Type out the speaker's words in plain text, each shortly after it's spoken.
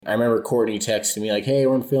I remember Courtney texting me like, hey,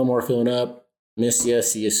 we're in Fillmore filling up. Miss ya.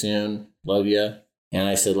 See you soon. Love ya. And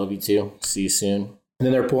I said, love you too. See you soon. And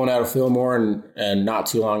then they're pulling out of Fillmore, and not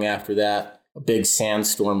too long after that, a big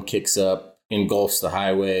sandstorm kicks up, engulfs the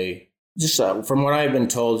highway. Just from what I've been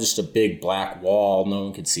told, just a big black wall. No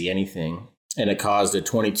one could see anything. And it caused a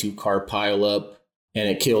 22-car pileup, and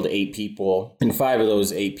it killed 8 people. And 5 of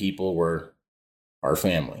those 8 people were our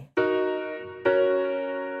family.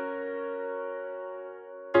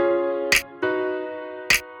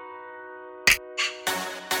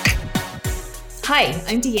 Hi,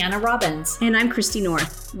 I'm Deanna Robbins. And I'm Christy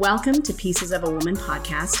North. Welcome to Pieces of a Woman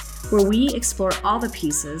podcast, where we explore all the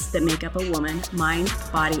pieces that make up a woman, mind,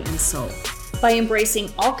 body, and soul. By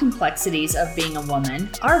embracing all complexities of being a woman,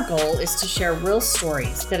 our goal is to share real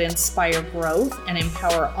stories that inspire growth and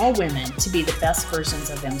empower all women to be the best versions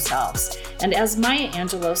of themselves. And as Maya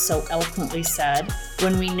Angelou so eloquently said,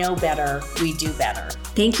 when we know better, we do better.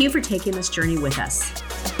 Thank you for taking this journey with us.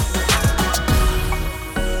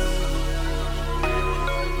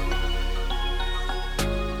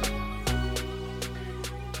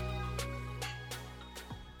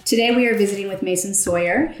 Today we are visiting with Mason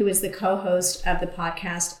Sawyer, who is the co-host of the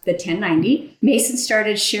podcast, the 10Ninety. Mason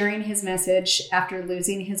started sharing his message after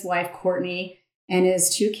losing his wife, Courtney, and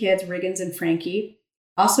his 2 kids, Riggins and Frankie.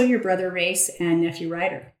 Also your brother, Race, and nephew,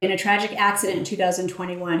 Ryder. In a tragic accident in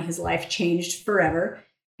 2021, his life changed forever,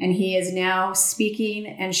 and he is now speaking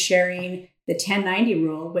and sharing the 1090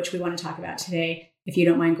 rule, which we want to talk about today. If you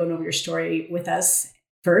don't mind going over your story with us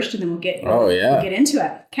first, and then we'll get into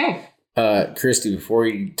it. Okay. Christy, before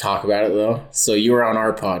we talk about it though, so you were on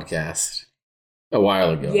our podcast a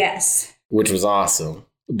while ago. Yes. Which was awesome.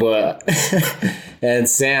 But, and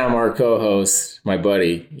Sam, our co-host, my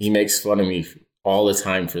buddy, he makes fun of me all the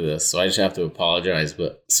time for this. So I just have to apologize.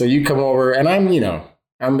 But so you come over and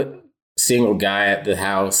I'm a single guy at the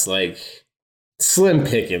house, like slim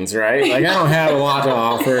pickings, right? Like I don't have a lot to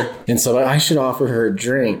offer. And so I should offer her a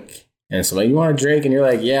drink. And so I'm like, you want a drink? And you're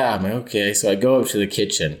like, yeah. I'm like, okay. So I go up to the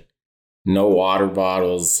kitchen. No water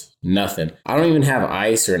bottles, nothing. I don't even have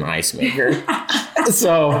ice or an ice maker.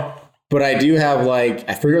 But I do have I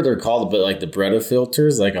forget what they're called, but the Brita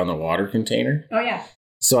filters, on the water container. Oh, yeah.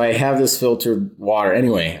 So I have this filtered water.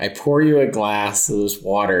 Anyway, I pour you a glass of this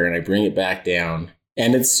water and I bring it back down.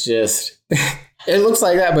 And it's just, it looks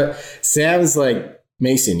like that. But Sam's like,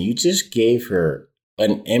 Mason, you just gave her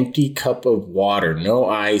an empty cup of water, no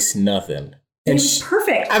ice, nothing. And it's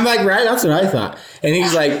perfect. I'm like, right? That's what I thought. And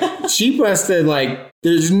he's like, she must have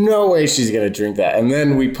there's no way she's going to drink that. And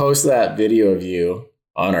then we post that video of you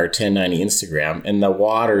on our 1090 Instagram and the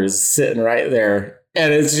water is sitting right there.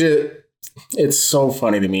 And it's so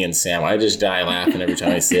funny to me and Sam. I just die laughing every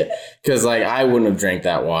time I see it. Because I wouldn't have drank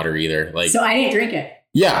that water either. So I didn't drink it.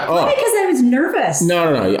 Yeah. Oh. Because I was nervous.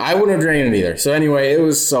 No. I wouldn't have drank it either. So anyway, it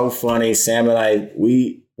was so funny. Sam and I,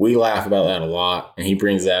 we laugh about that a lot, and he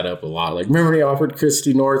brings that up a lot. Remember he offered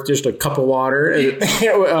Christy North just a cup of water?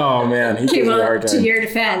 Oh, man. He gives me a hard time. To your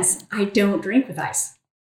defense, I don't drink with ice.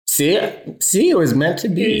 See, it was meant to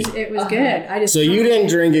be. It was good. So you didn't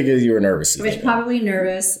drink it because you were nervous? I was probably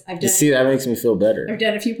nervous. That makes me feel better. I've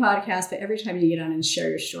done a few podcasts, but every time you get on and share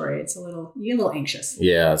your story, you get a little anxious.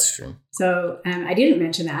 Yeah, that's true. So I didn't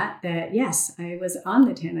mention that yes, I was on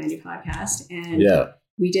the 1090 podcast, and yeah.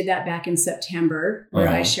 We did that back in September where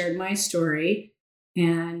I shared my story.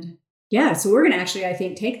 And yeah, so we're going to actually, I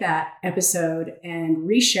think, take that episode and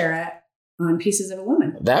reshare it on Pieces of a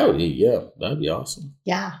Woman. That'd be awesome.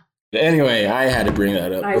 Yeah. Anyway, I had to bring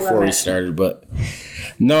that up before we started, but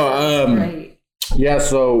no. Right. Yeah,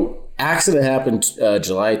 so accident happened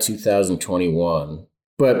July 2021.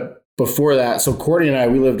 But before that, so Courtney and I,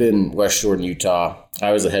 we lived in West Jordan, Utah.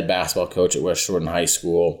 I was the head basketball coach at West Jordan High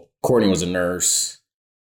School. Courtney was a nurse.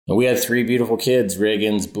 And we had 3 beautiful kids,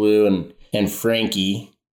 Riggins, Blue, and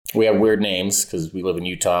Frankie. We have weird names because we live in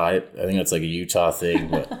Utah. I think that's a Utah thing.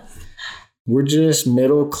 But we're just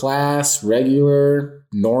middle class, regular,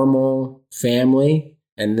 normal family.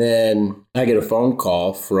 And then I get a phone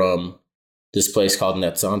call from this place called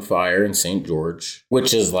Nets on Fire in St. George,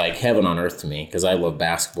 which is heaven on earth to me because I love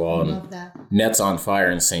basketball. I love that. Nets on Fire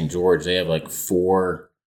in St. George, they have 4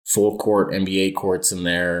 full court NBA courts in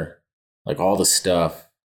there, all the stuff.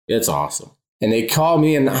 It's awesome. And they called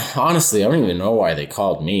me, and honestly, I don't even know why they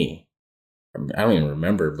called me. I don't even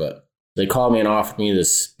remember, but they called me and offered me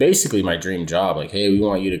this, basically my dream job. Hey, we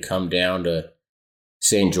want you to come down to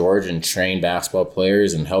St. George and train basketball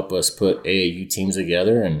players and help us put AAU teams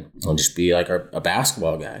together, and I'll just be a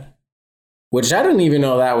basketball guy. Which I didn't even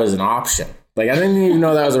know that was an option. I didn't even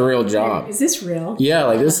know that was a real job. Is this real?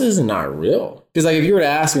 Yeah, this is not real. because like if you were to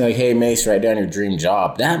ask me like, hey, Mace, write down your dream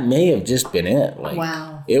job, that may have just been it. Like,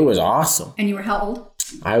 wow. It was awesome. And you were how old?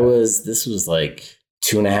 This was like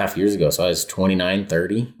 2.5 years ago. So I was 29,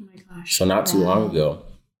 30. Oh my gosh. So not too long ago.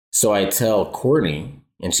 So I tell Courtney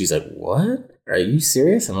and she's like, what? Are you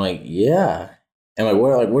serious? I'm like, yeah. And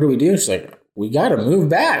what do we do? She's like, we got to move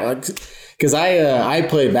back. Like, because I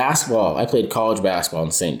played basketball. I played college basketball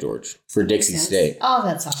in St. George for Dixie State. Oh,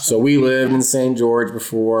 that's awesome. So we lived in St. George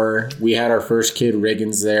before. We had our first kid,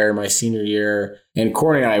 Riggins, there my senior year. And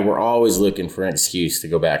Courtney and I were always looking for an excuse to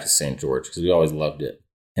go back to St. George because we always loved it.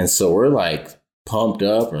 And so we're like pumped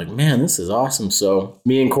up. We're like, man, this is awesome. So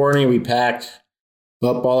me and Courtney, we packed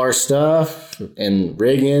up all our stuff and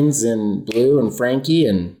Riggins and Blue and Frankie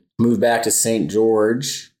and moved back to St.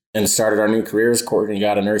 George. And started our new careers. Courtney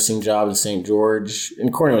got a nursing job in St. George.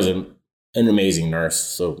 And Courtney was an amazing nurse.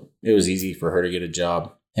 So it was easy for her to get a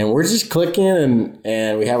job. And we're just clicking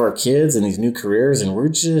and we have our kids and these new careers. And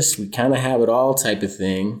we kind of have it all type of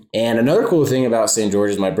thing. And another cool thing about St.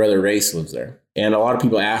 George is my brother Race lives there. And a lot of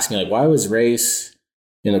people ask me, like, why was Race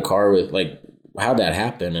in the car with, like, how'd that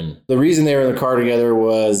happen? And the reason they were in the car together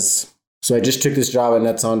was, so I just took this job at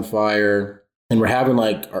Nets on Fire. And we're having,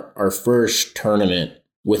 like, our first tournament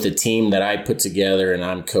with a team that I put together and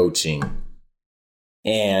I'm coaching.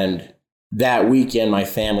 And that weekend, my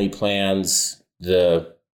family plans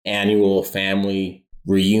the annual family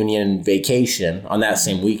reunion vacation on that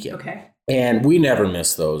same weekend. Okay. And we never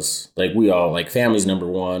miss those. Like we all, like family's number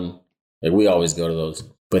one. Like we always go to those.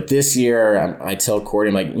 But this year, I tell Corey,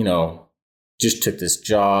 I'm like, just took this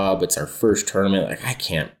job. It's our first tournament. Like I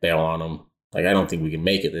can't bail on them. Like I don't think we can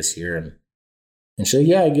make it this year. And she's like,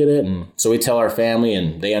 yeah, I get it. And so we tell our family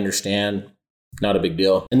and they understand. Not a big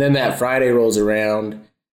deal. And then that Friday rolls around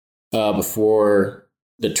before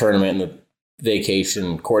the tournament and the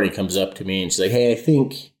vacation. Courtney comes up to me and she's like, hey, I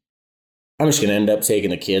think I'm just going to end up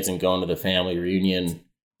taking the kids and going to the family reunion.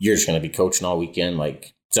 You're just going to be coaching all weekend.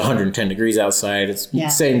 Like it's 110 degrees outside. It's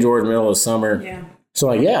St. George, middle of summer. Yeah.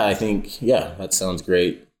 So I'm like, that sounds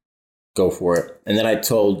great. Go for it. And then I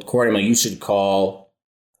told Courtney, I'm like, you should call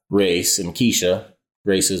Race and Keisha,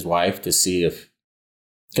 Race's wife, to see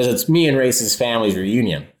because it's me and Race's family's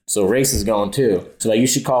reunion. So Race is going too. So like, you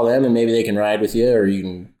should call them and maybe they can ride with you or you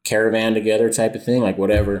can caravan together type of thing, like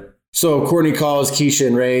whatever. So Courtney calls Keisha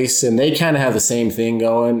and Race and they kind of have the same thing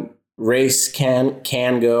going. Race can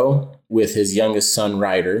go with his youngest son,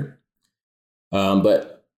 Ryder.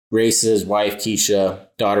 But Race's wife, Keisha,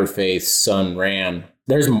 daughter Faith, son, Ran.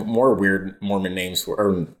 There's more weird Mormon names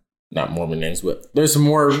not Mormon names, but there's some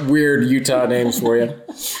more weird Utah names for you.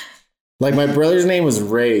 Like my brother's name was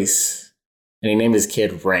Race, and he named his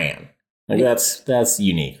kid Ran. Like that's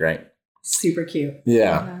unique, right? Super cute.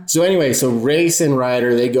 Yeah. Uh-huh. So anyway, so Race and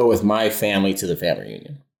Ryder, they go with my family to the family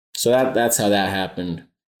reunion. So that's how that happened.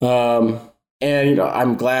 And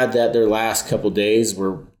I'm glad that their last couple days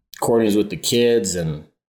were Courtney's with the kids, and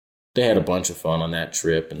they had a bunch of fun on that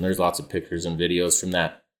trip. And there's lots of pictures and videos from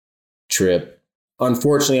that trip.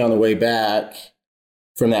 Unfortunately, on the way back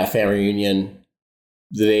from that family reunion,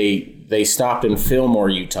 they stopped in Fillmore,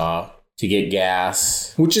 Utah to get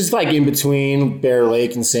gas, which is like in between Bear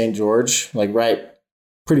Lake and St. George, like right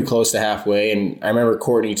pretty close to halfway. And I remember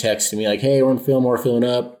Courtney texted me like, hey, we're in Fillmore filling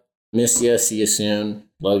up. Miss you. See you soon.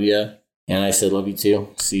 Love you. And I said, love you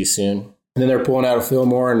too. See you soon. And then they're pulling out of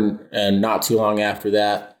Fillmore and not too long after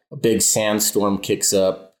that, a big sandstorm kicks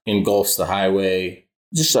up, engulfs the highway.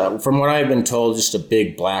 Just from what I've been told, just a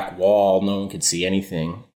big black wall. No one could see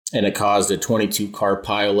anything. And it caused a 22-car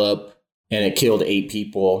pileup, and it killed 8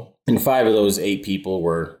 people. And 5 of those 8 people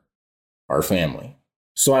were our family.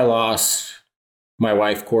 So I lost my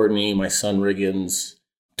wife, Courtney, my son, Riggins,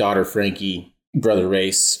 daughter, Frankie, brother,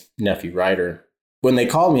 Race, nephew, Ryder. When they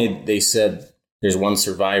called me, they said there's one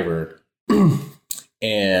survivor.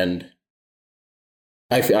 And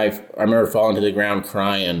I remember falling to the ground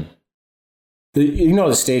crying.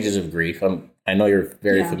 The stages of grief. I know you're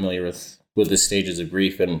very familiar with the stages of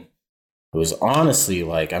grief, and it was honestly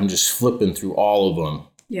like I'm just flipping through all of them.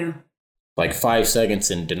 Yeah. Like 5 seconds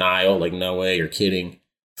in denial, like no way, you're kidding.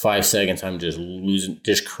 5 seconds, I'm just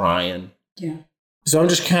just crying. Yeah. So I'm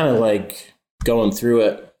just kind of like going through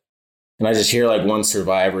it, and I just hear like one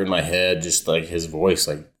survivor in my head, just like his voice,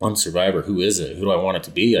 like one survivor. Who is it? Who do I want it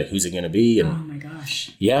to be? Like who's it going to be? And oh my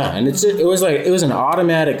gosh. Yeah, and it was an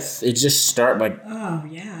automatic. It just started like. Oh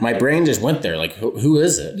yeah. My brain just went there. Like who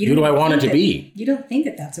is it? Who do I want it to be? You don't think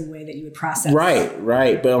that that's a way that you would process.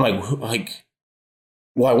 Right. But I'm like,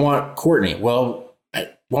 well, I want Courtney. Well, I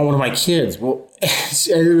want one of my kids. Well,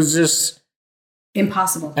 it was just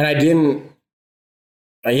impossible. And I didn't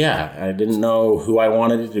know who I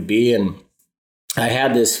wanted it to be. And I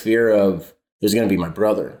had this fear of it was going to be my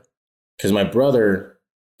brother. Because my brother,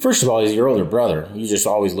 first of all, he's your older brother. You just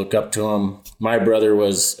always look up to him. My brother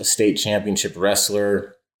was a state championship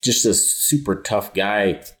wrestler, just a super tough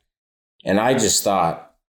guy. And I just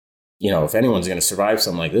thought, if anyone's going to survive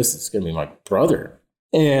something like this, it's going to be my brother.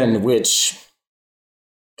 And which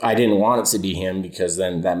I didn't want it to be him, because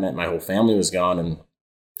then that meant my whole family was gone.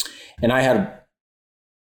 And I had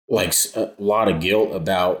like a lot of guilt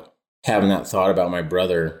about having that thought about my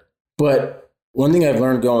brother. But one thing I've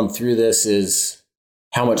learned going through this is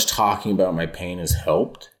how much talking about my pain has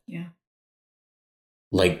helped. Yeah.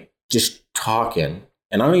 Like just talking.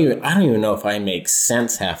 And I don't even know if I make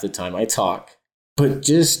sense half the time I talk, but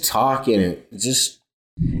just talking,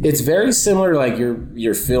 it's very similar. Like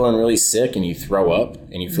you're feeling really sick and you throw up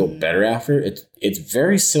and you feel better after. It's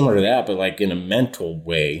very similar to that, but like in a mental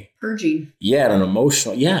way. Purging. Yeah, and an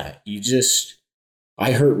emotional. Yeah,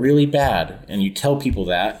 I hurt really bad, and you tell people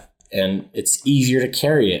that, and it's easier to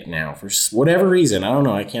carry it now for whatever reason. I don't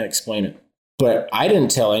know. I can't explain it, but I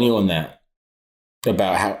didn't tell anyone that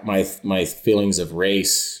about how my feelings of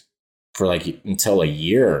race for like until a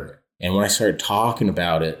year. And when I started talking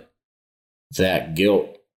about it, that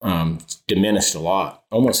guilt diminished a lot,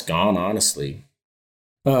 almost gone, honestly.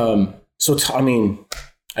 I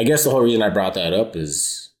guess the whole reason I brought that up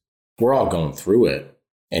is we're all going through it,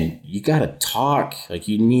 and you got to talk. Like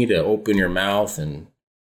you need to open your mouth and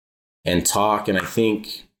talk. And I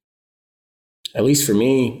think, at least for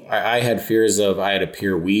me, I had fears of I had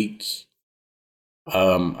appear weak.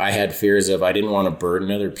 I had fears of I didn't want to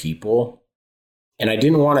burden other people, and I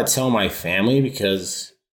didn't want to tell my family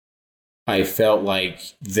because I felt like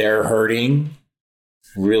they're hurting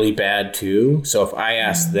really bad too. So if I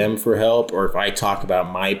ask them for help, or if I talk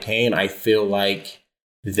about my pain, I feel like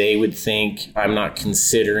they would think I'm not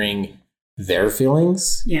considering their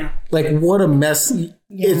feelings. Yeah. Like what a mess. Yeah.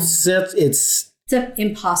 It's an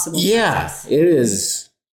impossible process. It is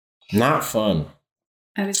not fun.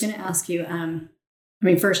 I was going to ask you,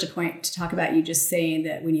 first a point to talk about you just saying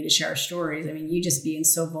that we need to share our stories. I mean, you just being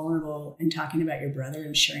so vulnerable and talking about your brother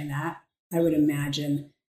and sharing that, I would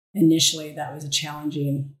imagine initially that was a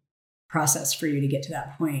challenging process for you to get to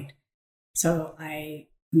that point. So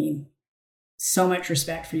so much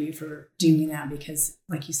respect for you for doing that, because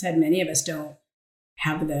like you said, many of us don't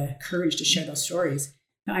have the courage to share those stories.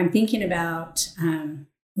 Now, I'm thinking about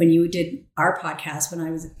when you did our podcast, when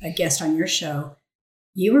I was a guest on your show,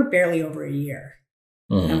 you were barely over a year.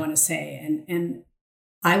 I want to say. And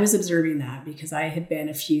I was observing that because I had been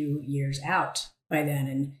a few years out by then,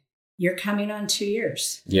 and you're coming on 2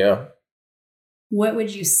 years. Yeah. What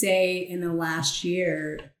would you say in the last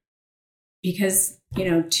year? Because,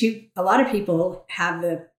 a lot of people have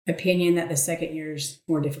the opinion that the second year is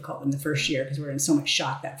more difficult than the first year because we're in so much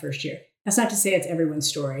shock that first year. That's not to say it's everyone's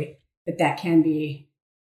story, but that can be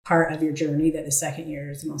part of your journey, that the second year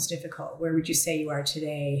is the most difficult. Where would you say you are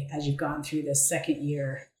today as you've gone through this second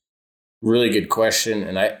year? Really good question.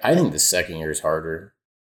 And I think the second year is harder.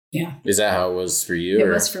 Yeah. Is that how it was for you? It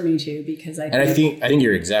was for me too, because I think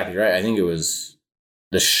you're exactly right. I think it was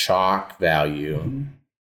the shock value. Mm-hmm.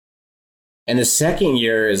 And the second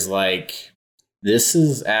year is like, this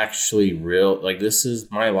is actually real. Like, this is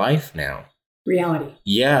my life now. Reality.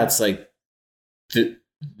 Yeah. It's like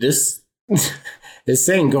this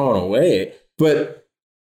ain't going away. But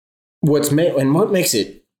what makes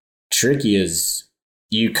it tricky is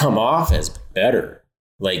you come off as better.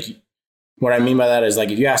 Like, what I mean by that is, like,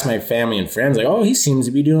 if you ask my family and friends, like, oh, he seems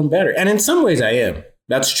to be doing better. And in some ways I am.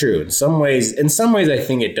 That's true. In some ways I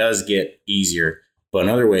think it does get easier, but in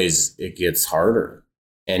other ways it gets harder.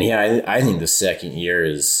 And yeah, I think the second year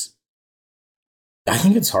I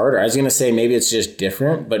think it's harder. I was going to say maybe it's just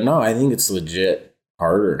different, but no, I think it's legit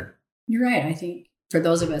harder. You're right. I think for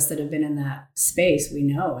those of us that have been in that space, we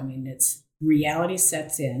know, it's reality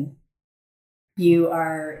sets in. You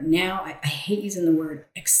are now, I hate using the word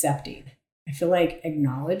accepting. I feel like I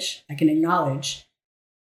can acknowledge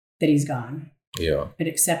that he's gone. Yeah. But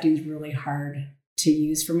accepting is really hard to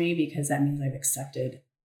use for me because that means I've accepted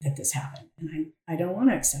that this happened. And I don't want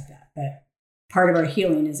to accept that. But part of our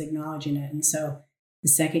healing is acknowledging it. And so the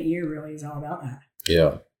second year really is all about that.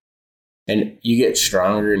 Yeah. And you get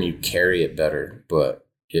stronger and you carry it better, but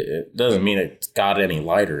it doesn't mean it got any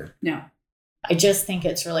lighter. No. I just think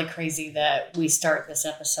it's really crazy that we start this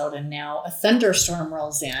episode and now a thunderstorm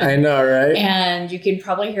rolls in. I know, right? And you can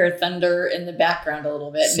probably hear thunder in the background a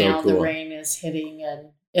little bit. So now cool. The rain is hitting,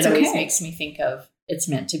 and it always makes me think of it's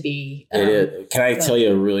meant to be. It is. Can I tell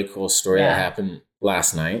you a really cool story that happened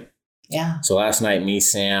last night? Yeah. So last night, me,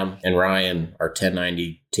 Sam, and Ryan, our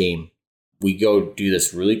 1090 team, we go do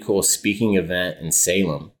this really cool speaking event in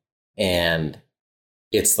Salem. And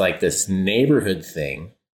it's like this neighborhood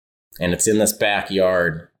thing. And it's in this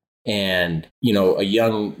backyard. And, you know, a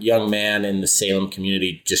young man in the Salem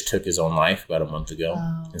community just took his own life about a month ago.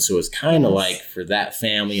 Oh, and so it's kind of like for that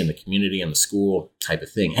family and the community and the school type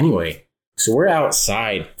of thing. Anyway, so we're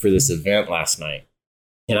outside for this event last night.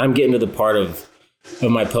 And I'm getting to the part of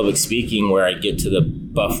my public speaking where I get to the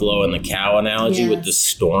buffalo and the cow analogy with the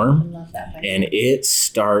storm. I love that. And it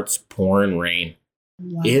starts pouring rain.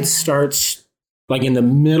 Wow. It starts like in the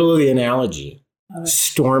middle of the analogy,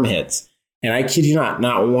 storm hits. And I kid you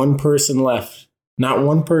not one person left. Not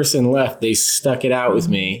one person left. They stuck it out with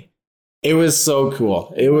me. It was so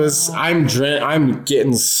cool. It was, I'm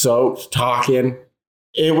getting soaked talking.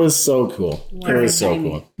 It was so cool. It was so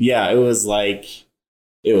cool. Yeah, it was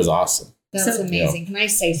awesome. That was amazing. Can I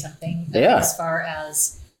say something? Yeah. As far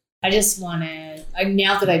as, I just want to,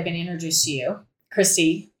 now that I've been introduced to you,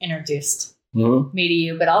 Christy introduced me to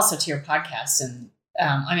you, but also to your podcast. And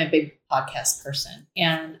I'm a big podcast person,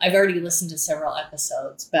 and I've already listened to several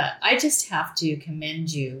episodes, but I just have to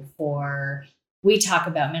commend you for, we talk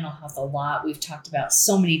about mental health a lot. We've talked about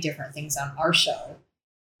so many different things on our show,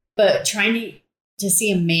 but trying to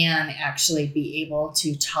see a man actually be able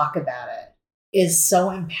to talk about it is so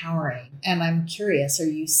empowering. And I'm curious, are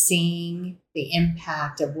you seeing the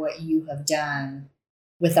impact of what you have done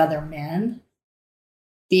with other men?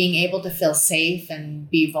 Being able to feel safe and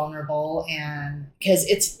be vulnerable, and because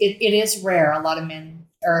it is rare. A lot of men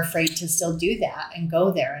are afraid to still do that and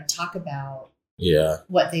go there and talk about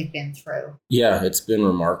what they've been through. Yeah, it's been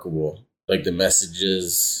remarkable. Like the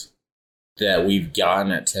messages that we've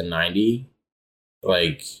gotten at 1090,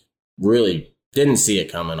 like really didn't see it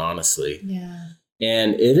coming, honestly. Yeah.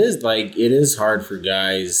 And it is hard for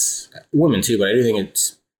guys, women too, but I do think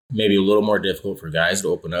it's maybe a little more difficult for guys to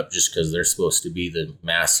open up just because they're supposed to be the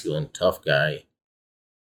masculine, tough guy.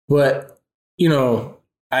 But, you know,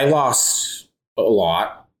 I lost a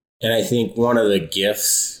lot. And I think one of the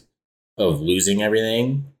gifts of losing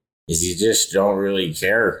everything is you just don't really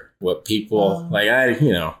care what people, you're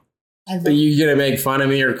going to make fun of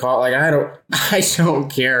me or call, I don't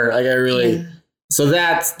care. Like I really, so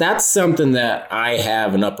that's something that I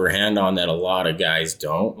have an upper hand on that a lot of guys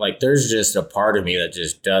don't. Like there's just a part of me that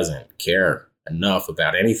just doesn't care enough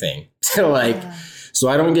about anything to so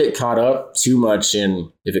I don't get caught up too much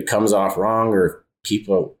in if it comes off wrong or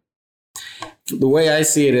people. The way I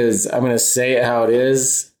see it is I'm going to say it how it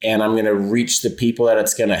is and I'm going to reach the people that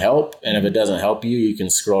it's going to help. And if it doesn't help you, you can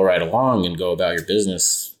scroll right along and go about your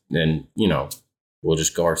business and, we'll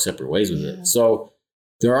just go our separate ways with it. So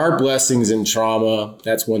there are blessings in trauma.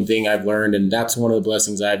 That's one thing I've learned. And that's one of the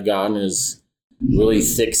blessings I've gotten is really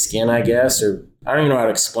thick skin, I guess, or I don't even know how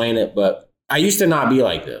to explain it, but I used to not be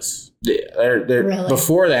like this. Really?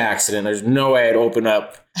 Before the accident, there's no way I'd open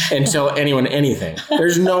up and tell anyone anything.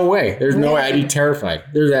 There's no way. There's no way. I'd be terrified.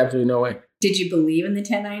 There's absolutely no way. Did you believe in the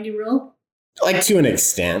 1090 rule? Like to an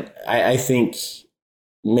extent. I think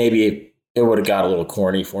maybe it would have got a little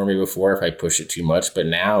corny for me before if I pushed it too much, but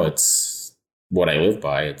now it's what I live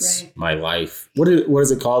by. It's my life. What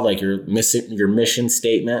is it called? Like your mission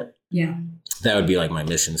statement? Yeah. That would be like my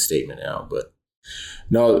mission statement now. But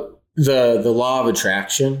no, the law of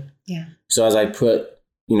attraction. Yeah. So as I put,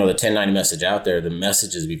 the 1090 message out there, the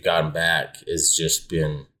messages we've gotten back has just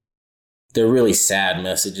been, they're really sad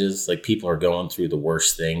messages. Like people are going through the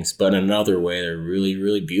worst things, but in another way, they're really,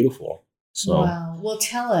 really beautiful. So, wow. Well,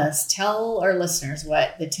 tell our listeners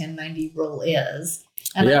what the 1090 rule is.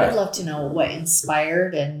 And I would love to know what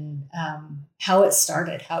inspired and how it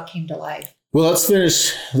started, how it came to life. Well, let's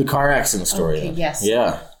finish the car accident story. Okay, yes.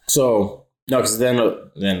 Yeah. So, no, because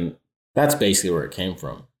then that's basically where it came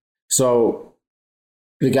from. So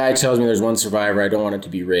the guy tells me there's one survivor. I don't want it to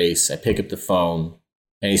be race. I pick up the phone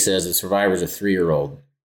and he says the survivor's a 3-year-old.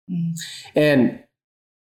 Mm. And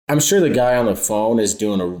I'm sure the guy on the phone is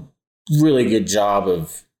doing a really good job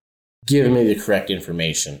of giving me the correct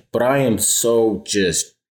information. But I am so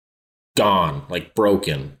just gone, like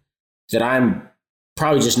broken, that I'm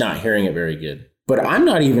probably just not hearing it very good. But I'm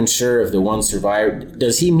not even sure if the one survivor,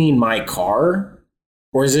 does he mean my car?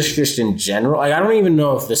 Or is this just in general? Like, I don't even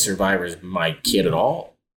know if the survivor is my kid at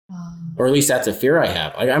all. Or at least that's a fear I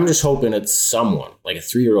have. Like, I'm just hoping it's someone, like a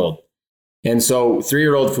 3-year-old. And so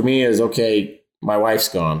 3-year-old for me is, okay, my wife's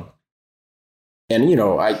gone. And,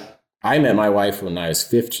 I met my wife when I was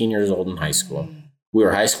 15 years old in high school. We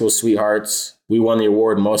were high school sweethearts. We won the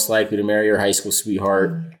award most likely to marry your high school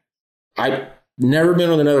sweetheart. I've never been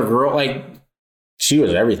with another girl. Like, she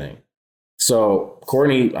was everything. So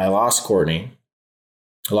I lost Courtney.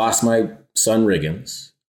 I lost my son,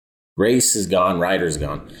 Riggins. Race is gone, Ryder's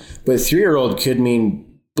gone. But 3-year-old could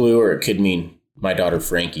mean Blue, or it could mean my daughter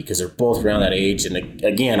Frankie, because they're both around that age. And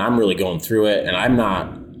again, I'm really going through it, and I'm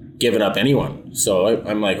not giving up anyone. So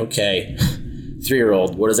I'm like, okay,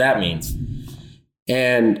 3-year-old, what does that mean?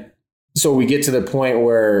 And so we get to the point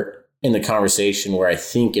where in the conversation where I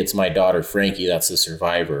think it's my daughter Frankie that's the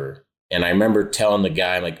survivor. And I remember telling the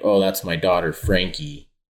guy, I'm like, oh, that's my daughter Frankie.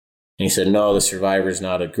 And he said, no, the survivor's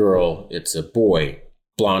not a girl, it's a boy,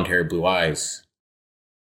 blonde hair, blue eyes.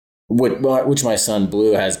 Which my son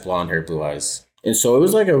Blue has blonde hair, blue eyes. And so it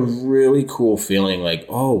was like a really cool feeling, like,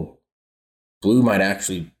 oh, Blue's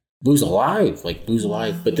alive. Like, Blue's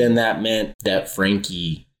alive. But then that meant that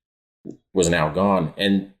Frankie was now gone.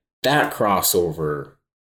 And that crossover,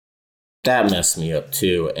 that messed me up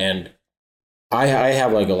too. And I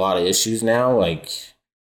have like a lot of issues now, like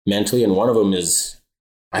mentally. And one of them is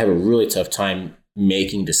I have a really tough time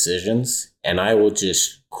making decisions, and I will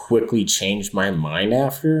just quickly change my mind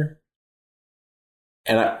after.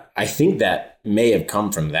 And I think that may have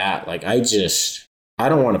come from that. Like, I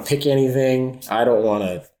don't want to pick anything.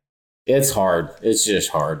 It's hard. It's just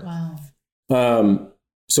hard. Wow.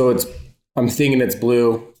 So I'm thinking it's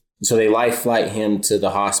Blue. So they life flight him to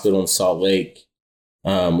the hospital in Salt Lake,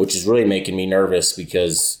 which is really making me nervous,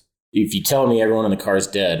 because if you tell me everyone in the car is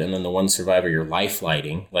dead and then the one survivor you're life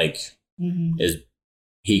flighting, like, is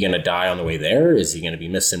he going to die on the way there? Is he going to be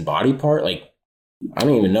missing body part? Like, I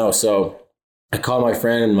don't even know. So I call my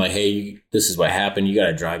friend and I'm like, hey, this is what happened. You got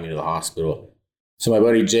to drive me to the hospital. So my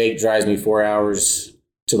buddy Jake drives me 4 hours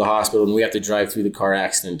to the hospital, and we have to drive through the car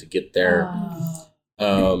accident to get there.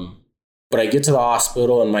 But I get to the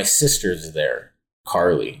hospital and my sister's there,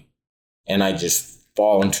 Carly, and I just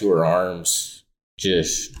fall into her arms,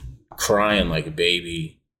 just crying like a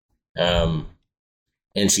baby. And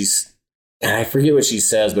I forget what she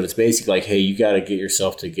says, but it's basically like, hey, you got to get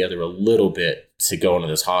yourself together a little bit to go into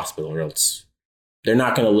this hospital, or else they're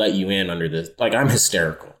not going to let you in under this. Like, I'm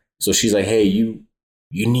hysterical. So she's like, hey, you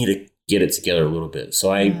need to get it together a little bit.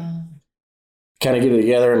 So I kind of get it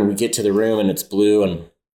together, and we get to the room, and it's Blue. And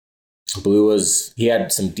Blue he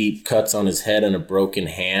had some deep cuts on his head and a broken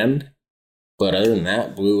hand. But other than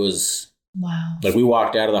that, Blue was, like, we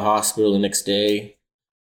walked out of the hospital the next day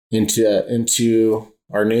into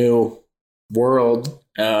our new world.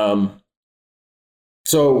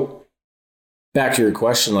 So back to your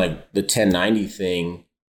question, like the 1090 thing,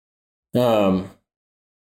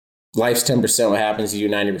 life's 10% what happens to you,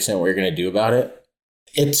 90% what you're going to do about it.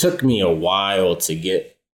 It took me a while to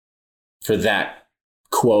get for that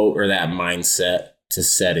quote or that mindset to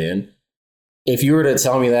set in. If you were to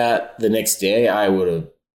tell me that the next day, I would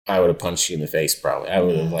have punched you in the face. Probably. I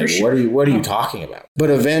would have like, sure. What are you talking about? But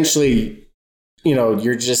eventually,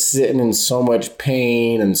 you're just sitting in so much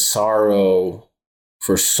pain and sorrow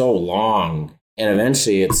for so long. And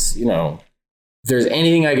eventually it's, if there's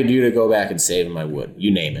anything I could do to go back and save him, I would.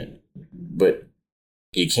 You name it. But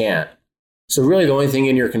you can't. So really the only thing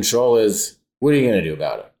in your control is, what are you going to do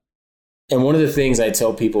about it? And one of the things I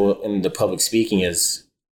tell people in the public speaking is,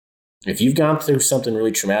 if you've gone through something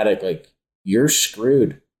really traumatic, like, you're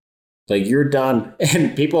screwed. Like, you're done.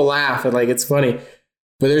 And people laugh and like, it's funny.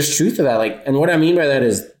 But there's truth to that. Like, and what I mean by that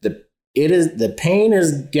is the pain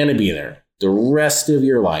is going to be there the rest of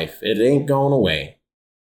your life. It ain't going away.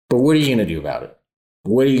 But what are you going to do about it?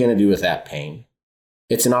 What are you going to do with that pain?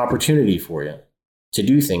 It's an opportunity for you to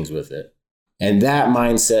do things with it. And that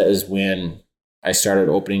mindset is when I started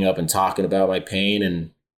opening up and talking about my pain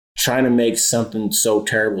and trying to make something so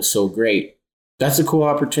terrible so great. That's a cool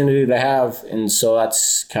opportunity to have. And so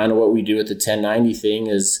that's kind of what we do with the 1090 thing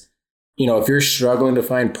is, if you're struggling to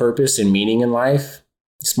find purpose and meaning in life,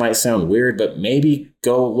 this might sound weird, but maybe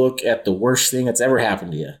go look at the worst thing that's ever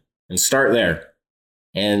happened to you and start there.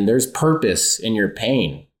 And there's purpose in your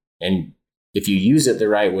pain. And if you use it the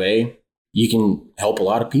right way, you can help a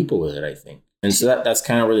lot of people with it, I think. And so that's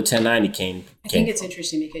kind of where the 1090 came. I think it's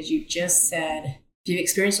interesting because you just said, if you've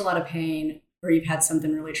experienced a lot of pain or you've had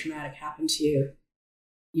something really traumatic happen to you,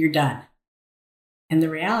 you're done. And the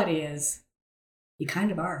reality is you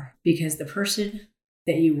kind of are, because the person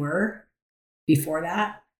that you were before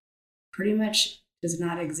that pretty much does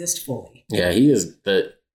not exist fully. Yeah, he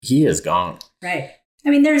is gone. Right.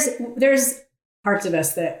 I mean, there's parts of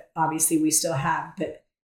us that obviously we still have, but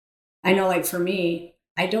I know, like, for me,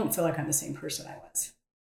 I don't feel like I'm the same person I was.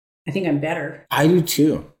 I think I'm better. I do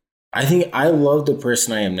too. I think I love the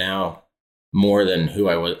person I am now more than who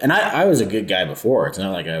I was. And I was a good guy before. It's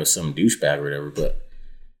not like I was some douchebag or whatever, but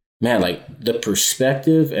man, like the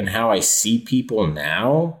perspective and how I see people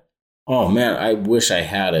now, oh man, I wish I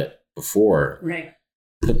had it before. Right.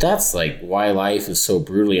 But that's like why life is so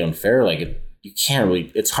brutally unfair. Like you can't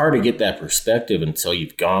really, it's hard to get that perspective until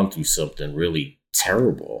you've gone through something really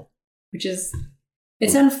terrible. Which is,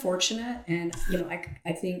 it's unfortunate. And,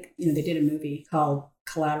 I think, they did a movie called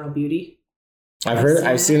Collateral Beauty.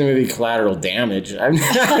 I've seen the movie Collateral Damage.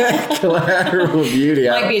 Collateral Beauty.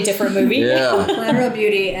 Might be a different movie. Yeah. Collateral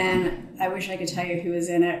Beauty. And I wish I could tell you who was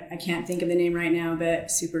in it. I can't think of the name right now, but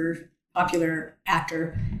super popular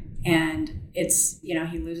actor. And it's,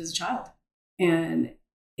 he loses a child and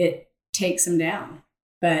it takes him down.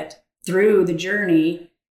 But through the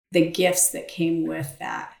journey, the gifts that came with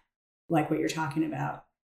that, like what you're talking about.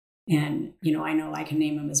 And, I know I can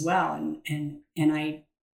name them as well. And I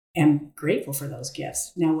am grateful for those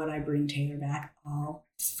gifts. Now, would I bring Taylor back all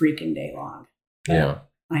freaking day long? But yeah.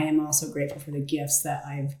 I am also grateful for the gifts that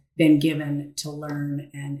I've been given to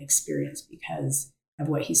learn and experience because of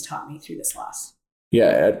what he's taught me through this loss.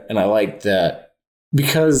 Yeah, and I like that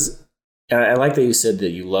because I like that you said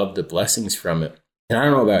that you love the blessings from it. And I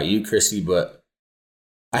don't know about you, Christy, but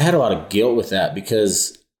I had a lot of guilt with that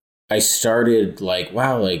because I started like,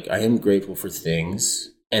 wow, like I am grateful for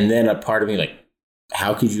things. And then a part of me like,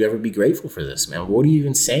 how could you ever be grateful for this, man? What are you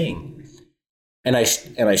even saying? And I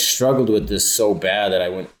struggled with this so bad that I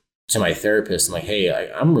went to my therapist. I'm like, hey,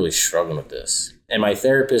 I'm really struggling with this. And my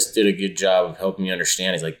therapist did a good job of helping me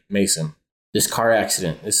understand. He's like, Mason, this car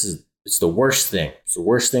accident, it's the worst thing. It's the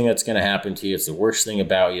worst thing that's going to happen to you. It's the worst thing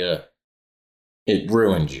about you. It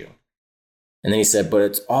ruined you. And then he said, but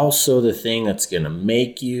it's also the thing that's going to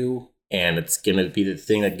make you, and it's going to be the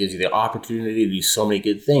thing that gives you the opportunity to do so many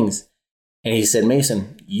good things. And he said,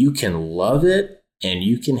 Mason, you can love it and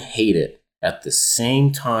you can hate it at the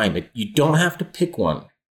same time. You don't have to pick one.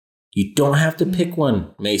 You don't have to pick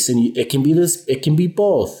one, Mason. It can be this. It can be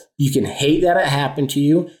both. You can hate that it happened to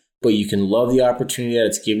you, but you can love the opportunity that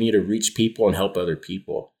it's given you to reach people and help other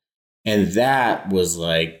people. And that was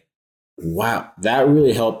like, wow, that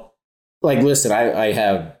really helped. Like, listen, I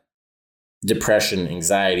have depression,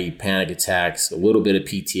 anxiety, panic attacks, a little bit of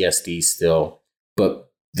PTSD still,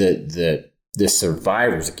 but the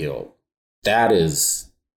survivor's guilt, that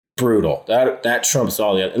is brutal. That trumps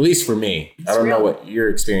all the other, at least for me. I don't know what your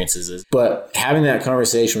experiences is, but having that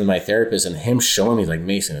conversation with my therapist and him showing me like,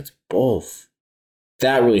 Mason, it's both.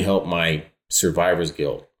 That really helped my survivor's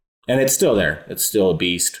guilt. And it's still there. It's still a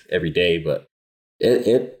beast every day, but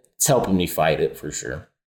it's helping me fight it for sure.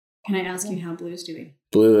 Can I ask you how Blue's doing?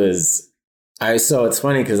 Blue is, so it's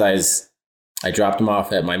funny because I dropped him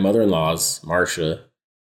off at my mother-in-law's, Marcia,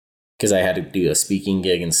 because I had to do a speaking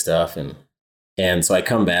gig and stuff. And so I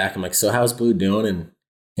come back, I'm like, so how's Blue doing?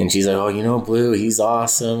 And she's like, oh, Blue, he's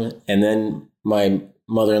awesome. And then my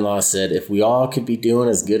mother-in-law said, if we all could be doing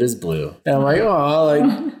as good as Blue. And I'm like,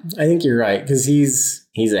 oh, I think you're right. Because he's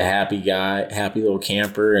a happy guy, happy little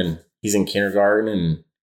camper, and he's in kindergarten.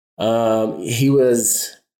 And he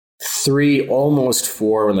was 3, almost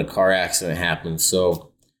 4 when the car accident happened.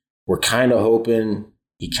 So we're kind of hoping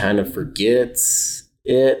he kind of forgets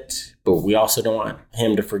it, but we also don't want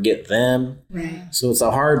him to forget them. Right. So it's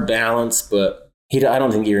a hard balance, but I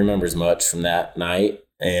don't think he remembers much from that night.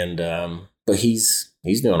 And but he's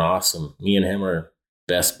doing awesome. Me and him are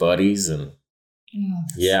best buddies, and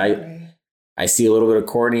I see a little bit of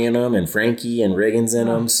Courtney in him and Frankie and Riggins in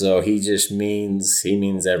him. So he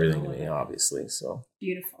means everything to me, obviously. So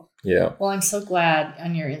beautiful. Yeah. Well, I'm so glad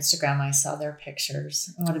on your Instagram I saw their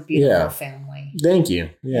pictures. What a beautiful family. Thank you.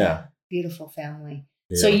 Yeah. Beautiful family.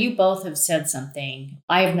 Yeah. So you both have said something.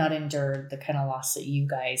 I have not endured the kind of loss that you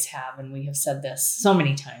guys have. And we have said this so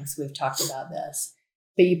many times. We've talked about this.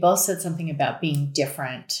 But you both said something about being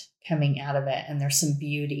different coming out of it. And there's some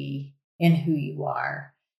beauty in who you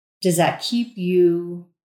are. Does that keep you?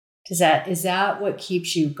 Is that what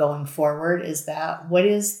keeps you going forward? I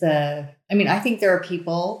think there are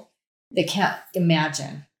people that can't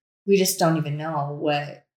imagine. We just don't even know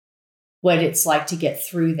what it's like to get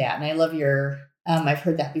through that. And I love your, I've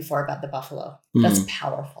heard that before about the buffalo. That's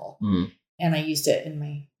powerful. Mm-hmm. And I used it in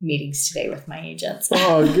my meetings today with my agents.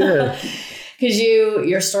 Oh, good. Because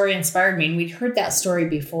your story inspired me. And we'd heard that story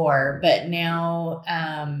before, but now,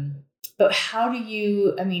 but how do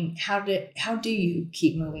you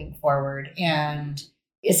keep moving forward? And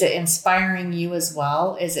is it inspiring you as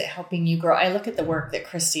well? Is it helping you grow? I look at the work that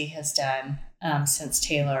Christy has done since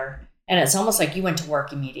Taylor, and it's almost like you went to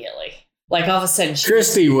work immediately. Like all of a sudden,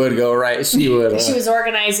 Christy would go, right? She would. She was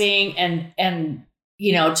organizing and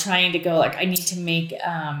trying to go like, I need to make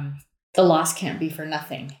the loss can't be for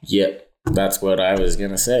nothing. Yep, that's what I was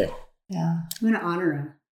gonna say. Yeah, I'm gonna honor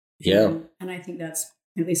him. Yeah, and I think that's,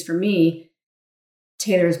 at least for me,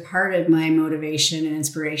 Taylor is part of my motivation and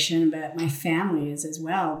inspiration, but my family is as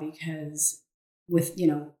well, because with,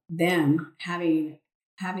 them having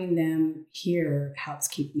them here helps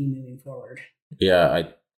keep me moving forward. Yeah,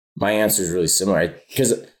 my answer is really similar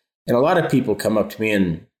because, and a lot of people come up to me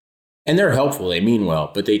and they're helpful. They mean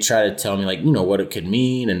well, but they try to tell me like, what it could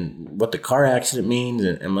mean and what the car accident means.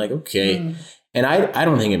 And I'm like, okay. And I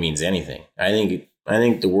don't think it means anything. I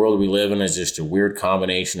think the world we live in is just a weird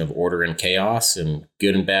combination of order and chaos, and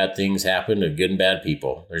good and bad things happen to good and bad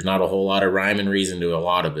people. There's not a whole lot of rhyme and reason to a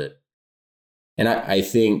lot of it. And I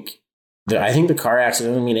think the car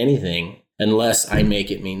accident doesn't mean anything unless I make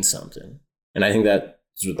it mean something. And I think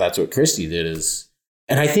that's what Christy did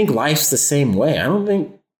and I think life's the same way. I don't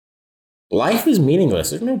think life is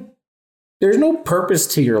meaningless. There's no purpose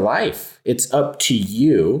to your life. It's up to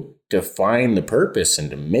you to find the purpose and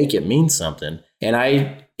to make it mean something. And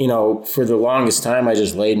I, for the longest time, I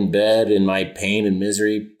just laid in bed in my pain and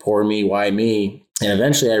misery, poor me, why me? And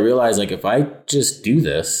eventually I realized, like, if I just do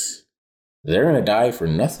this, they're going to die for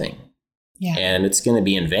nothing. Yeah. And it's going to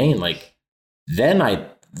be in vain. Like, then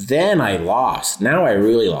I lost. Now I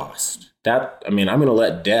really lost. I'm going to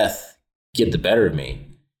let death get the better of me.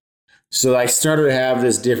 So I started to have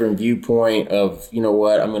this different viewpoint of, I'm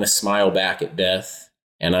going to smile back at death,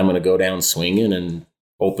 and I'm going to go down swinging and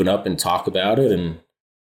open up and talk about it and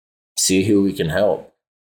see who we can help.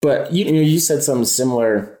 But you said something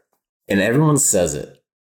similar, and everyone says it.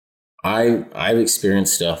 I've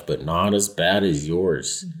experienced stuff, but not as bad as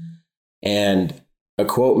yours. Mm-hmm. And a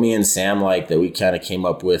quote me and Sam like that we kind of came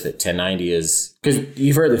up with at 1090 is, because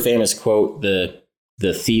you've heard the famous quote, the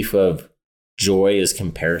thief of joy is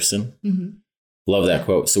comparison. Mm-hmm. Love that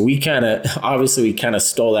quote. So we kind of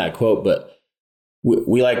stole that quote, but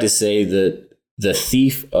we like to say that the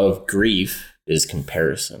thief of grief is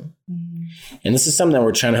comparison. Mm-hmm. And this is something that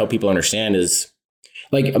we're trying to help people understand is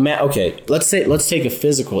like, okay, let's take a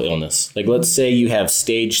physical illness. Like, let's say you have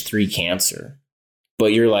stage 3 cancer,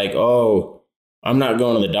 but you're like, oh, I'm not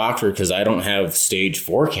going to the doctor because I don't have stage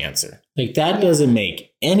 4 cancer. Like, that doesn't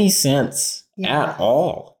make any sense at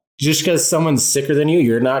all. Just because someone's sicker than you,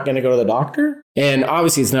 you're not going to go to the doctor? And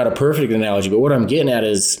obviously it's not a perfect analogy, but what I'm getting at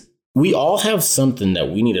is we all have something that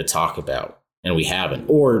we need to talk about, and we haven't,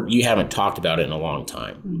 or you haven't talked about it in a long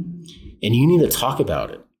time. Mm-hmm. And you need to talk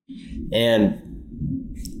about it. And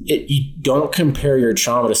you don't compare your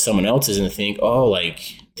trauma to someone else's and think, oh, like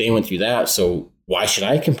they went through that, so why should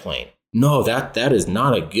I complain? No, that is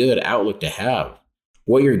not a good outlook to have.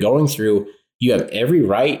 What you're going through, you have every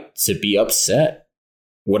right to be upset.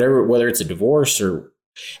 Whether it's a divorce or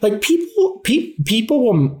like people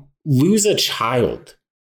will lose a child.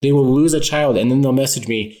 They will lose a child and then they'll message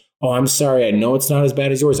me, oh, I'm sorry. I know it's not as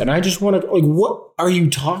bad as yours. And I just want to, like, what are you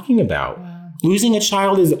talking about? Wow. Losing a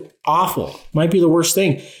child is awful. Might be the worst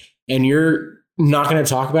thing. And you're not going to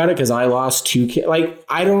talk about it because I lost 2 kids. Like,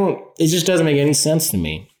 it just doesn't make any sense to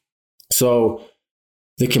me. So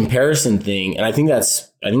the comparison thing, and I think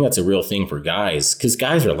that's a real thing for guys, because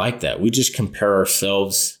guys are like that. We just compare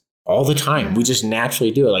ourselves all the time. We just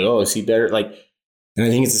naturally do it. Like, oh, is he better? Like, and I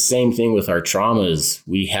think it's the same thing with our traumas.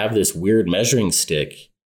 We have this weird measuring stick,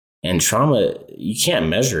 and trauma, you can't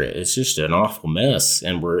measure it. It's just an awful mess,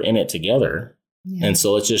 and we're in it together. Yeah. And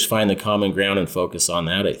so let's just find the common ground and focus on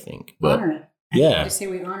that, I think. But, honor it. I just say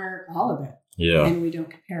we honor all of it. Yeah. And we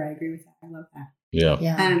don't compare. I agree with that. I love that.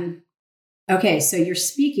 Yeah. Okay, so you're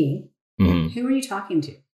speaking. Mm-hmm. Who are you talking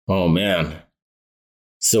to? Oh, man.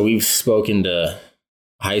 So we've spoken to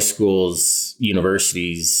high schools,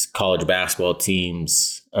 universities, college basketball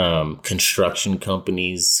teams, construction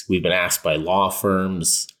companies. We've been asked by law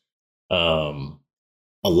firms. A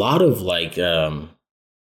lot of like, I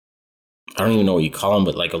don't even know what you call them,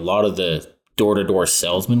 but like a lot of the door-to-door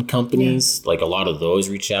salesman companies, like a lot of those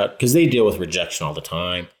reach out because they deal with rejection all the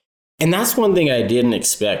time. And that's one thing I didn't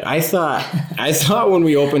expect. I thought when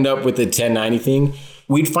we opened up with the 1090 thing,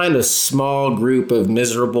 we'd find a small group of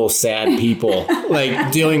miserable, sad people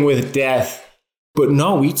like dealing with death. But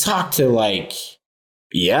no, we talked to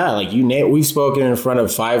we've spoken in front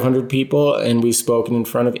of 500 people and we've spoken in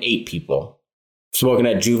front of 8 people. Spoken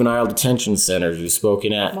at juvenile detention centers. We've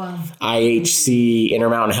spoken at IHC,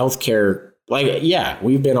 Intermountain Healthcare.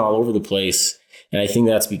 We've been all over the place. And I think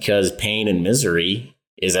that's because pain and misery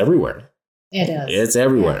is everywhere. It is. It's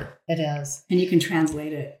everywhere. Yeah, it is. And you can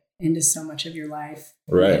translate it into so much of your life.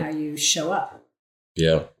 Right. And how you show up.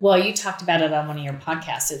 Yeah. Well, you talked about it on one of your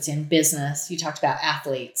podcasts. It's in business. You talked about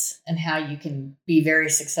athletes and how you can be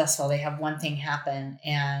very successful. They have one thing happen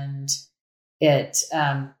and it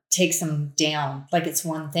takes them down like it's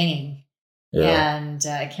one thing. Yeah. And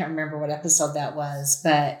I can't remember what episode that was,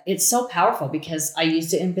 but it's so powerful because I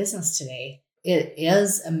used it in business today. It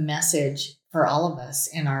is a message for all of us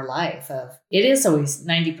in our life of, it is always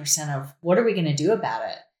 90% of what are we going to do about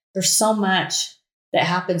it? There's so much that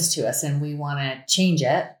happens to us and we want to change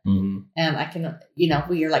it. Mm-hmm. And I can,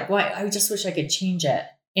 you're like, well, I just wish I could change it.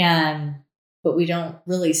 But we don't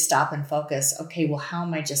really stop and focus. Okay, well, how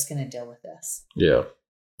am I just going to deal with this? Yeah.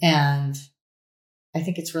 And I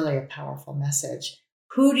think it's really a powerful message.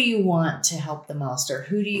 Who do you want to help the most, or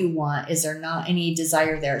who do you want? Is there not any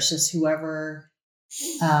desire there? It's just whoever,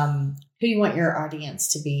 who do you want your audience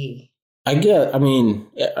to be? I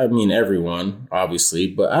mean, everyone, obviously,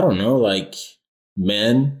 but I don't know, like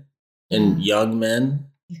men and young men.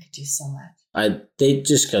 You could do so much.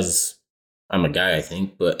 Just because I'm a guy, I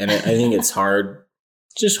think, and I think it's hard,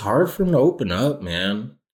 just hard for them to open up,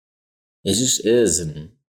 man. It just is.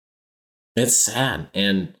 And it's sad.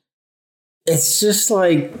 And it's just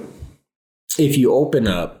like, if you open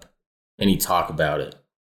up and you talk about it,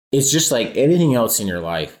 it's just like anything else in your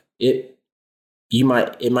life. It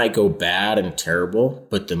might go bad and terrible,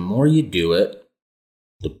 but the more you do it,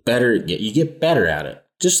 the better you get better at it.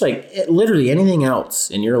 Just like literally anything else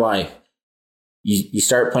in your life. You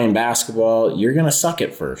start playing basketball, you're going to suck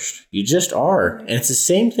at first. You just are. And it's the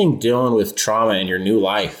same thing dealing with trauma in your new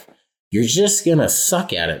life. You're just going to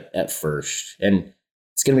suck at it at first. And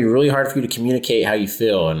it's going to be really hard for you to communicate how you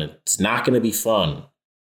feel. And it's not going to be fun.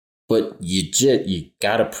 But you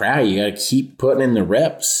got to practice. You got to keep putting in the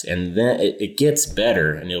reps. And then it gets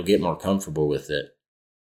better and you'll get more comfortable with it.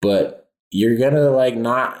 But you're going to like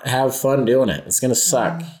not have fun doing it. It's going to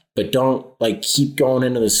suck. But don't like keep going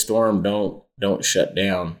into the storm. Don't shut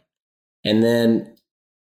down. And then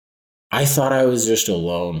I thought I was just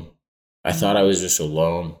alone.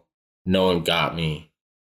 No one got me.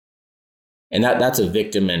 And that's a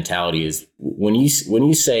victim mentality. Is when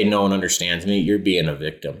you say no one understands me, you're being a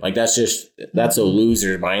victim. Like that's a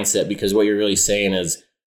loser mindset, because what you're really saying is,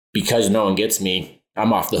 because no one gets me,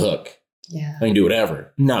 I'm off the hook. Yeah. I can do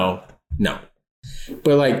whatever. No.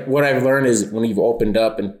 But like what I've learned is when you've opened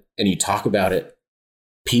up and you talk about it,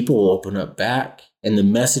 people will open up back. And the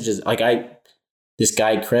messages, like this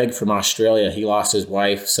guy, Craig from Australia, he lost his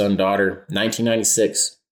wife, son, daughter,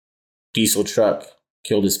 1996, diesel truck,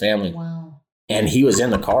 killed his family. Wow. And he was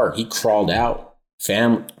in the car. He crawled out,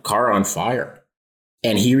 car on fire.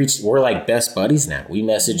 And we're like best buddies now. We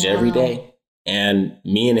message every day. And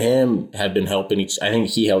me and him have been helping I think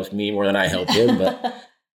he helps me more than I help him.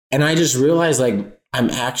 And I just realized like, I'm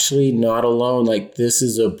actually not alone. Like this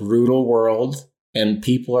is a brutal world. And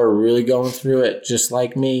people are really going through it just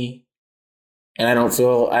like me. And I don't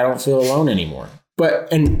feel alone anymore.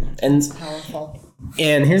 But and it's powerful.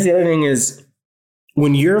 And here's the other thing is,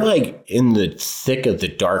 when you're like in the thick of the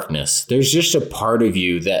darkness, there's just a part of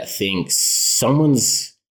you that thinks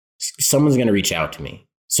someone's going to reach out to me.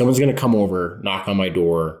 Someone's going to come over, knock on my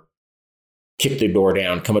door, kick the door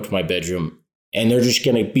down, come up to my bedroom, and they're just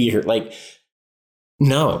going to be here. Like,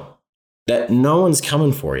 no one's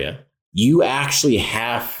coming for you. You actually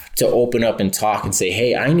have to open up and talk and say,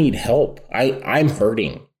 hey, I need help. I'm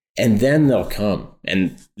hurting. And then they'll come.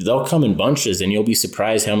 And they'll come in bunches, and you'll be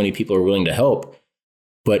surprised how many people are willing to help.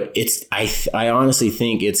 But I honestly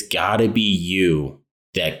think it's got to be you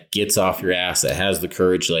that gets off your ass, that has the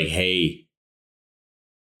courage, like, hey,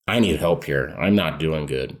 I need help here. I'm not doing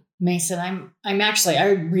good. Mason,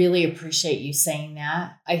 I really appreciate you saying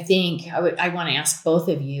that. I think I want to ask both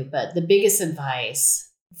of you, but the biggest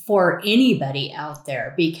advice for anybody out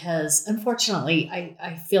there, because unfortunately,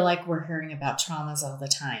 I feel like we're hearing about traumas all the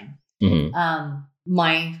time. Mm-hmm.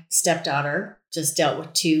 My stepdaughter just dealt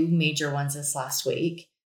with two major ones this last week.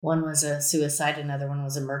 One was a suicide. Another one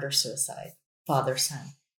was a murder-suicide,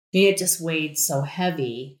 father-son. It just weighed so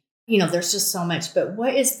heavy. There's just so much. But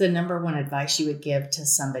what is the number one advice you would give to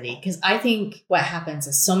somebody? Because I think what happens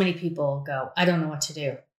is so many people go, I don't know what to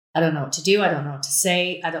do. I don't know what to do. I don't know what to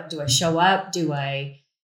say. Do I show up?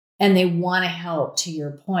 And they want to help, to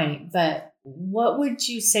your point. But what would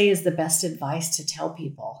you say is the best advice to tell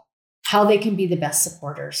people how they can be the best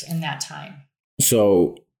supporters in that time?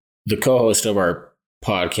 So the co-host of our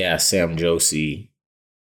podcast, Sam Josie,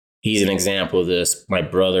 he's an example of this. My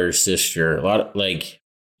brother, sister, a lot of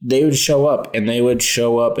they would show up and they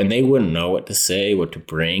wouldn't know what to say, what to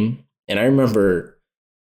bring. And I remember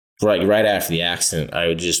right after the accident, I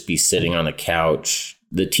would just be sitting on the couch.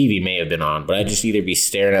 The TV may have been on, but I'd just either be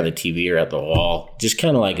staring at the TV or at the wall, just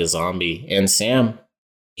kind of like a zombie. And Sam,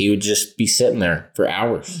 he would just be sitting there for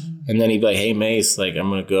hours. Mm-hmm. And then he'd be like, hey, Mace, like, I'm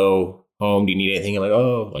going to go home. Do you need anything? I'm like,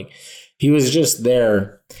 oh, like, he was just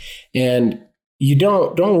there. And you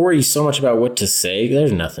don't worry so much about what to say.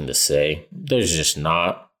 There's nothing to say. There's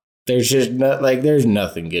nothing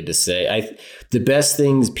good to say. The best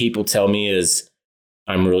things people tell me is,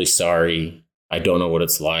 I'm really sorry. I don't know what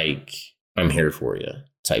it's like. I'm here for you,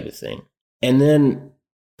 type of thing. And then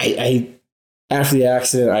I after the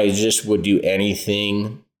accident, I just would do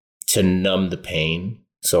anything to numb the pain.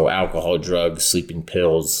 So alcohol, drugs, sleeping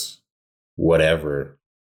pills, whatever.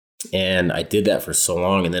 And I did that for so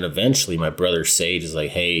long. And then eventually my brother Sage is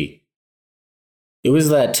like, hey, it was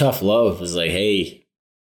that tough love. It was like, hey,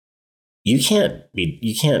 you can't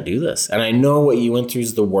do this. And I know what you went through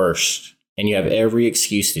is the worst. And you have every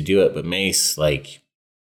excuse to do it. But Mace, like,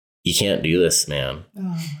 you can't do this, man.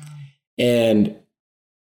 Oh. And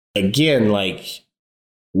again, like,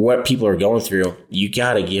 what people are going through, you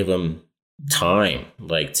got to give them time,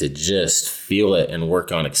 like, to just feel it and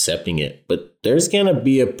work on accepting it. But there's going to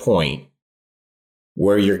be a point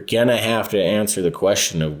where you're going to have to answer the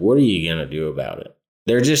question of, what are you going to do about it?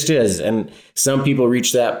 There just is. And some people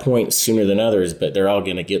reach that point sooner than others, but they're all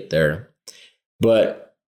going to get there.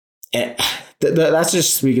 But that's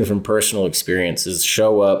just speaking from personal experiences.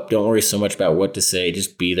 Show up. Don't worry so much about what to say.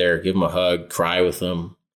 Just be there. Give them a hug. Cry with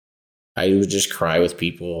them. I would just cry with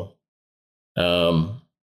people.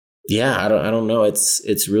 Yeah, I don't know.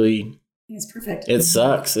 It's really. It's perfect. It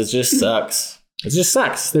sucks. It just sucks. It just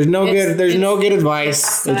sucks. There's no good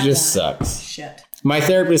advice. It just sucks. Shit. My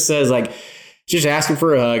therapist says, like, just asking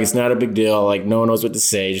for a hug. It's not a big deal. Like, no one knows what to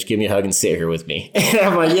say. Just give me a hug and sit here with me. And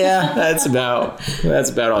I'm like, yeah, that's about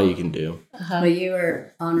all you can do. Well, you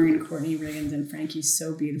are honoring Courtney, Riggins, and Frankie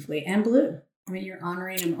so beautifully, and Blue. I mean, you're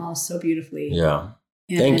honoring them all so beautifully. Yeah.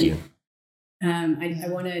 And, thank you. I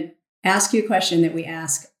want to ask you a question that we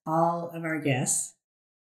ask all of our guests.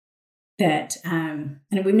 That and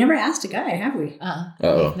we've never asked a guy, have we?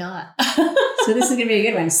 We've not. So this is going to be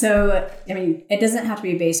a good one. So, I mean, it doesn't have to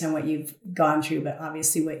be based on what you've gone through, but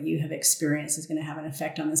obviously what you have experienced is going to have an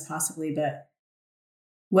effect on this possibly. But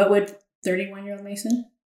what would 31-year-old Mason?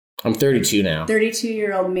 I'm 32 now.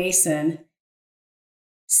 32-year-old Mason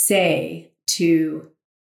say to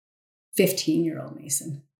 15-year-old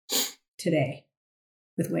Mason today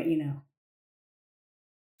with what you know?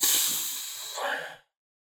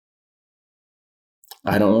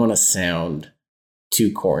 I don't want to sound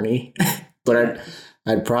too corny, but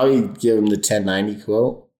I'd probably give him the 1090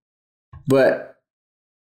 quote. But,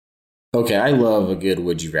 okay, I love a good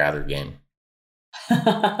would you rather game.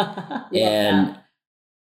 And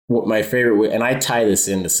what my favorite way, and I tie this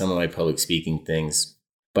into some of my public speaking things,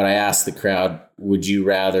 but I asked the crowd, would you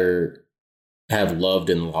rather have loved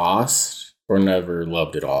and lost or never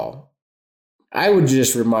loved at all? I would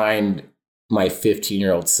just remind my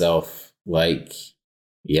 15-year-old self, like,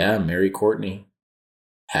 yeah, marry Courtney,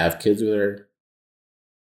 have kids with her,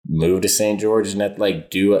 move to St. George, and that,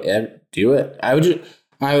 like, do it. I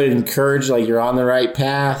would encourage, like, you're on the right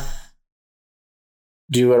path.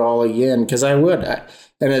 Do it all again, because I would.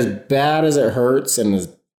 And as bad as it hurts and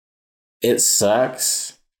it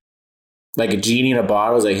sucks, like a genie in a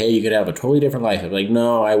bottle is like, hey, you could have a totally different life. I'm like,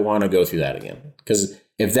 no, I want to go through that again. Because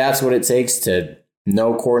if that's what it takes to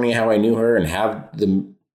know Courtney how I knew her and have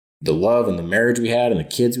the love and the marriage we had and the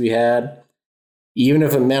kids we had, even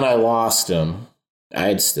if it meant I lost them,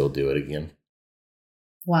 I'd still do it again.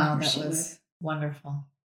 Wow, that was wonderful.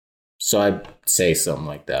 So I'd say something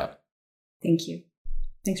like that. Thank you.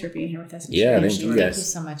 Thanks for being here with us. Yeah, thank you guys. Thank you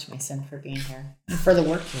so much, Mason, for being here and for the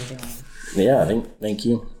work you're doing. Yeah, thank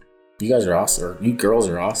you. You guys are awesome. Or you girls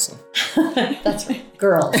are awesome. That's right.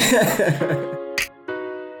 Girls.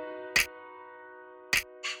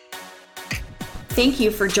 Thank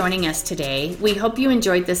you for joining us today. We hope you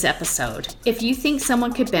enjoyed this episode. If you think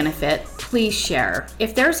someone could benefit, please share.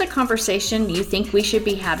 If there's a conversation you think we should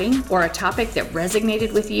be having or a topic that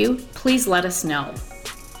resonated with you, please let us know.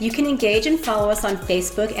 You can engage and follow us on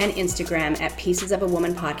Facebook and Instagram at Pieces of a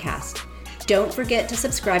Woman Podcast. Don't forget to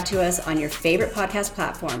subscribe to us on your favorite podcast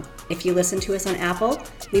platform. If you listen to us on Apple,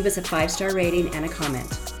 leave us a 5-star rating and a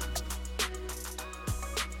comment.